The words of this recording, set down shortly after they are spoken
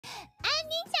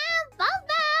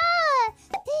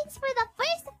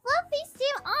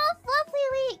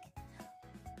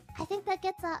think that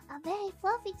gets a very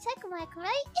fluffy check mark,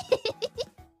 right?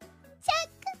 Check!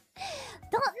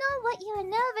 Don't know what you're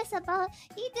nervous about.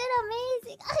 You did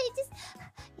amazing. I just...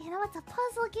 You know, it's a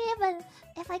puzzle game, and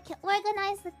if I can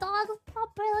organize the dogs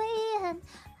properly, and...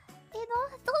 You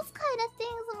know, those kind of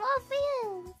things are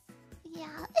obvious.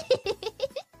 Yeah.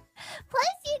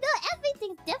 Plus, you know,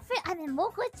 everything's different. I'm in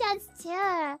Moko-chan's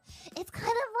chair. It's kind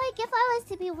of like if I was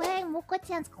to be wearing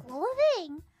Moko-chan's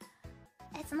clothing.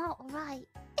 It's not right.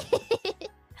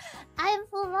 I'm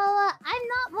FUWAMOCO. I'm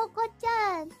not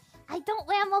Moko-chan. I don't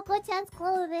wear Moko-chan's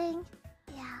clothing.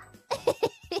 Yeah.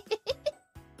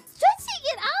 Stretching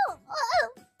it out!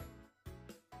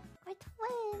 We're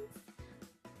twins.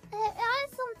 There are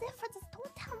some differences.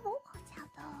 Don't tell Moko-chan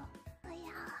though. But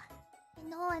yeah. You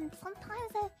know, and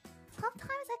sometimes I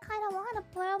kind of want to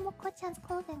borrow Moko-chan's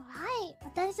clothing, right?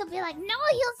 But then she'll be like, no,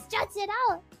 you'll stretch it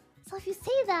out. So if you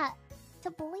say that,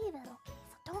 to believe it, okay?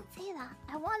 So don't say that.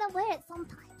 I want to wear it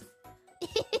sometimes.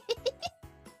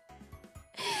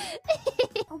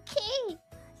 Okay, you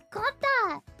got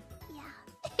that. Yeah.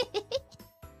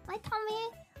 My tummy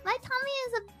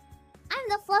is a... I'm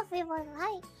the fluffy one,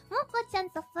 right?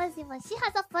 Moko-chan's the fuzzy one. She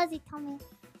has a fuzzy tummy.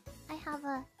 I have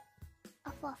a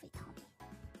fluffy tummy.